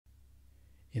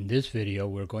In this video,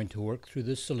 we're going to work through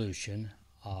the solution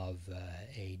of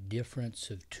a difference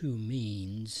of two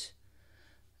means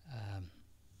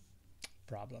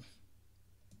problem.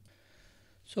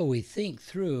 So we think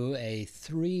through a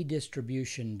three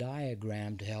distribution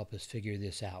diagram to help us figure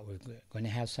this out. We're going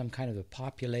to have some kind of a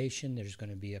population. There's going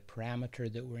to be a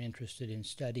parameter that we're interested in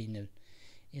studying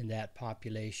in that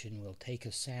population. We'll take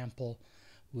a sample.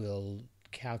 We'll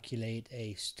calculate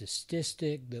a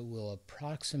statistic that will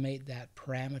approximate that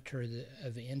parameter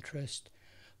of interest.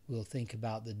 We'll think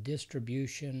about the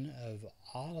distribution of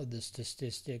all of the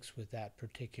statistics with that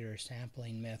particular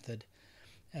sampling method.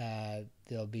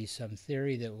 There'll be some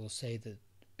theory that will say that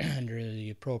under the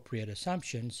appropriate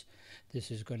assumptions,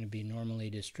 this is going to be normally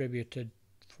distributed,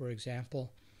 for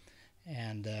example,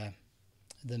 and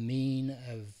the mean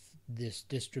of this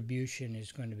distribution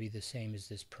is going to be the same as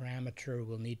this parameter.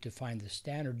 We'll need to find the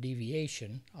standard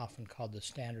deviation, often called the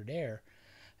standard error,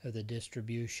 of the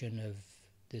distribution of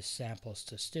this sample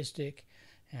statistic,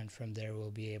 and from there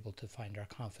we'll be able to find our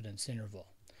confidence interval.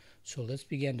 So let's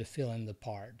begin to fill in the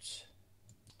parts.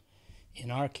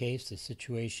 In our case, the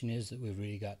situation is that we've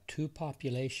really got two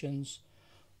populations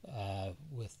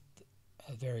with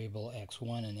a variable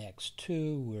x1 and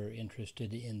x2. We're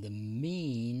interested in the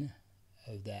mean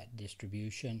of that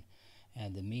distribution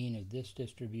and the mean of this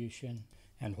distribution,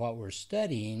 and what we're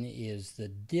studying is the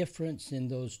difference in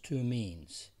those two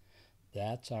means.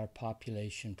 That's our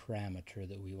population parameter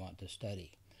that we want to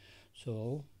study.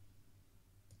 So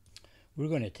we're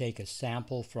going to take a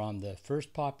sample from the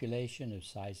first population of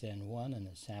size n1 and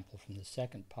a sample from the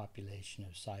second population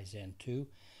of size n2,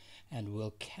 and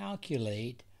we'll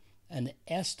calculate an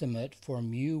estimate for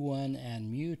mu1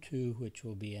 and mu2, which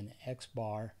will be an x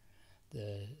bar,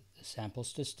 the sample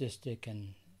statistic,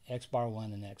 and x bar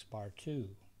 1 and x bar 2.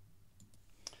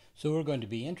 So we're going to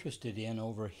be interested in,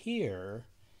 over here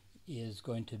is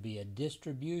going to be a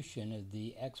distribution of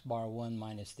the x bar 1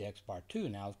 minus the x bar 2.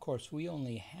 Now, of course, we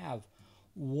only have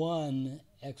one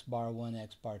x bar 1,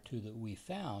 x bar 2 that we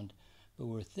found, but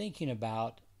we're thinking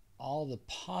about all the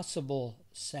possible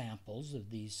samples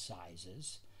of these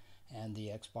sizes and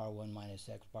the x bar 1 minus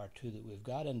x bar 2 that we've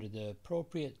got. Under the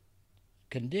appropriate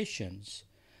conditions,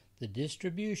 the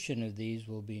distribution of these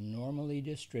will be normally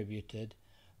distributed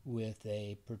with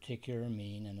a particular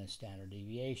mean and a standard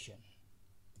deviation.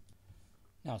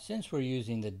 Now, since we're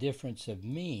using the difference of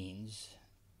means,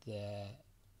 the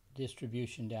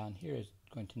distribution down here is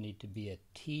going to need to be a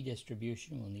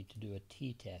t-distribution. We'll need to do a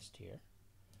t-test here.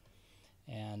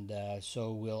 And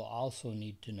so we'll also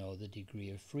need to know the degree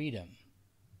of freedom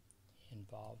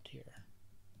involved here.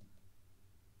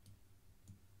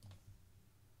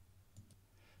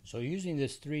 So using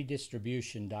this three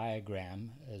distribution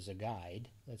diagram as a guide,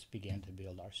 let's begin to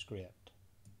build our script.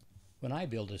 When I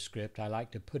build a script, I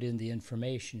like to put in the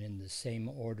information in the same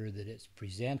order that it's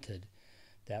presented.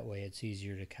 That way it's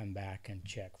easier to come back and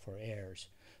check for errors.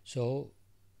 So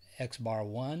x bar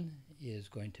 1 is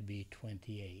going to be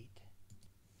 28.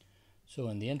 So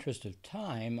in the interest of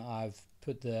time, I've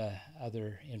put the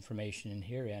other information in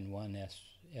here, n1,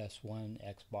 s1,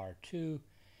 x bar 2,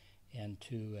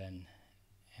 n2,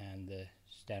 and the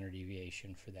standard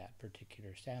deviation for that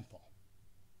particular sample.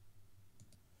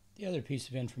 The other piece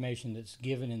of information that's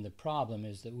given in the problem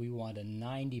is that we want a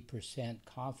 90%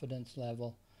 confidence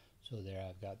level. So there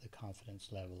I've got the confidence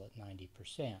level at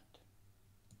 90%.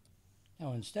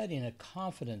 Now, in studying a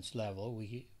confidence level,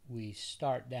 we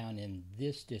start down in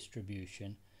this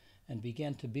distribution and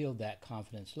begin to build that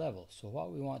confidence level. So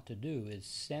what we want to do is,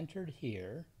 centered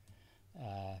here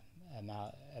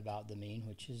about the mean,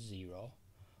 which is 0,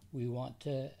 we want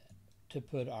to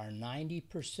put our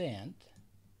 90%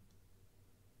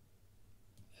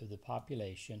 of the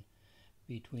population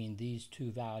between these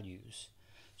two values.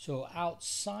 So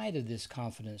outside of this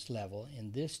confidence level,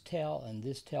 in this tail and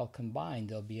this tail combined,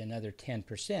 there'll be another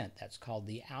 10%. That's called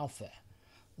the alpha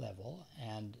level,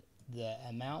 and the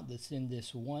amount that's in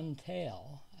this one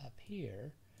tail up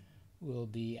here will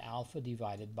be alpha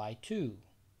divided by 2.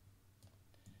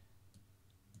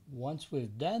 Once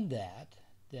we've done that,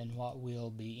 then what we'll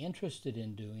be interested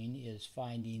in doing is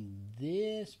finding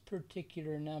this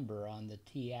particular number on the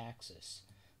t-axis.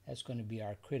 That's going to be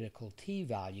our critical t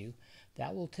value.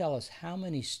 That will tell us how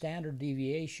many standard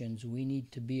deviations we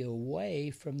need to be away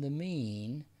from the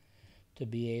mean to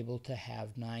be able to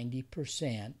have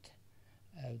 90%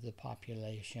 of the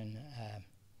population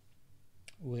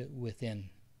within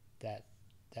that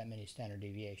many standard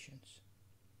deviations.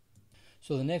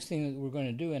 So the next thing that we're going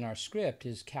to do in our script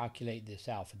is calculate this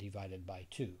alpha divided by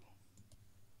 2.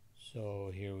 So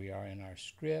here we are in our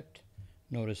script.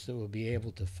 Notice that we'll be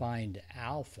able to find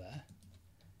alpha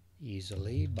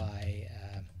easily by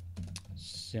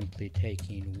simply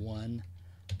taking 1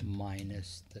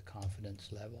 minus the confidence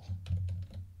level.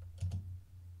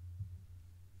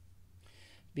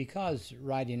 Because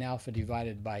writing alpha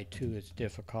divided by 2 is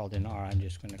difficult in R, I'm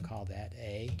just going to call that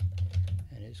A.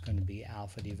 And it's going to be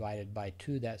alpha divided by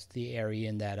 2. That's the area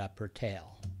in that upper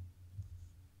tail.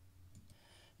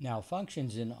 Now,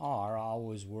 functions in R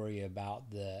always worry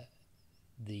about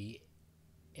the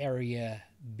area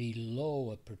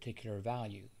below a particular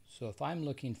value. So if I'm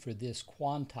looking for this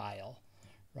quantile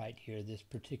right here, this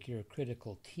particular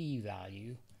critical t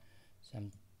value,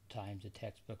 sometimes the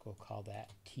textbook will call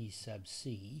that t sub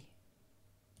c,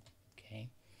 okay,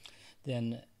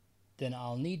 then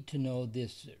I'll need to know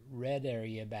this red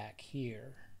area back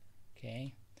here,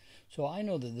 okay. So I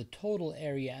know that the total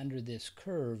area under this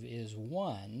curve is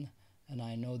 1, and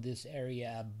I know this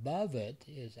area above it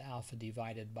is alpha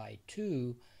divided by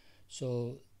 2,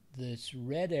 so this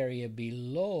red area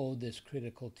below this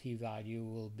critical t value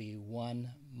will be 1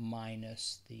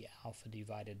 minus the alpha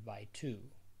divided by 2.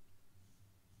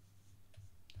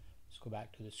 Let's go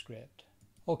back to the script.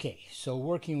 Okay, so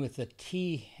working with the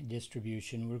t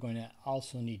distribution, we're going to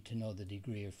also need to know the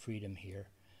degree of freedom here,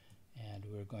 and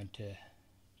we're going to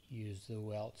use the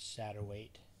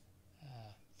Welch-Satterthwaite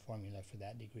formula for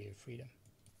that degree of freedom.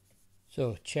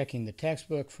 So checking the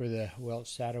textbook for the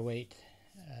Welch-Satterthwaite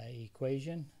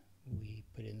equation, we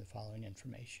put in the following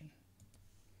information.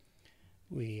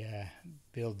 We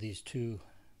build these two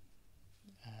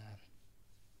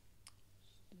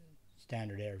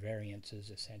standard error variances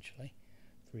essentially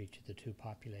for each of the two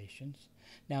populations.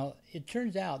 Now it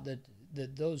turns out that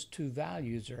those two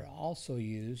values are also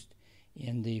used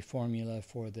in the formula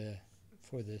for this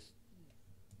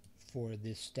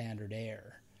standard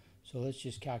error. So let's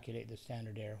just calculate the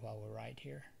standard error while we're right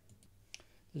here.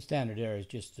 The standard error is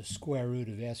just the square root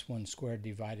of s1 squared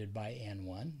divided by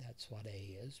n1, that's what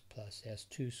A is, plus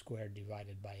s2 squared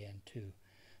divided by n2,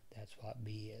 that's what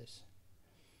B is.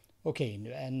 Okay,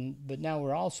 but now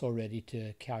we're also ready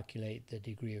to calculate the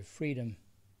degree of freedom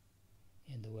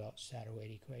in the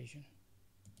Welch-Satterthwaite equation.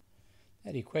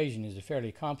 That equation is a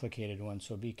fairly complicated one,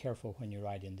 so be careful when you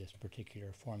write in this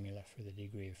particular formula for the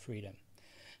degree of freedom.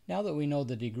 Now that we know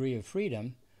the degree of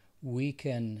freedom, we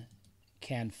can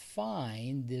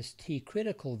find this t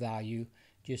critical value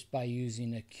just by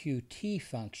using a qt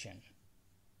function.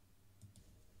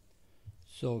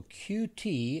 So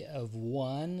qt of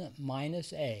 1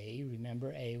 minus a,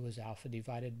 remember a was alpha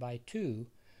divided by 2,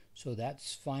 so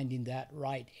that's finding that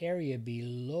right area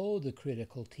below the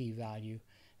critical t value,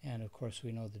 and of course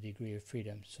we know the degree of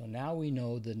freedom. So now we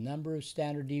know the number of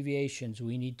standard deviations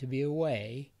we need to be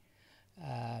away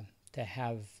to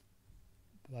have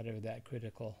whatever that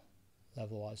critical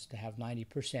level was, to have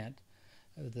 90%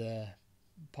 of the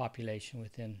population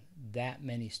within that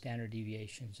many standard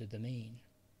deviations of the mean.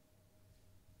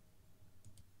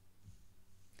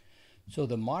 So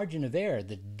the margin of error,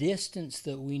 the distance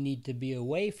that we need to be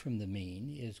away from the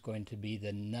mean, is going to be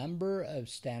the number of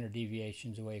standard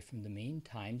deviations away from the mean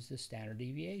times the standard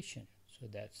deviation. So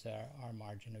that's our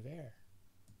margin of error.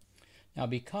 Now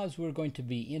because we're going to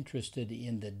be interested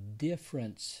in the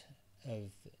difference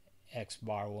of x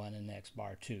bar 1 and x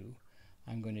bar 2,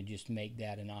 I'm going to just make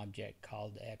that an object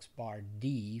called x bar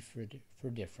d for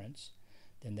difference.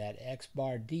 Then that x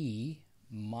bar d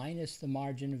minus the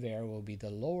margin of error will be the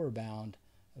lower bound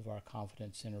of our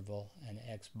confidence interval, and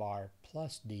x bar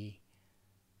d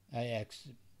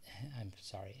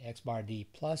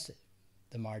plus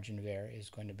the margin of error is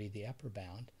going to be the upper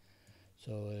bound.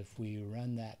 So if we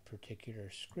run that particular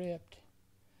script,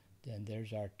 then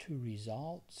there's our two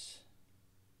results.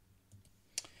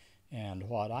 And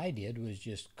what I did was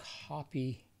just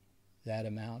copy that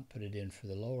amount, put it in for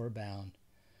the lower bound,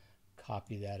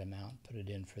 copy that amount, put it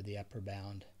in for the upper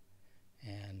bound,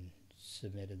 and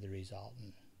submitted the result,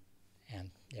 and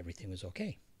everything was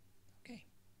okay. Okay,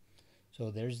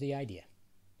 so there's the idea.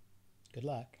 Good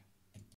luck.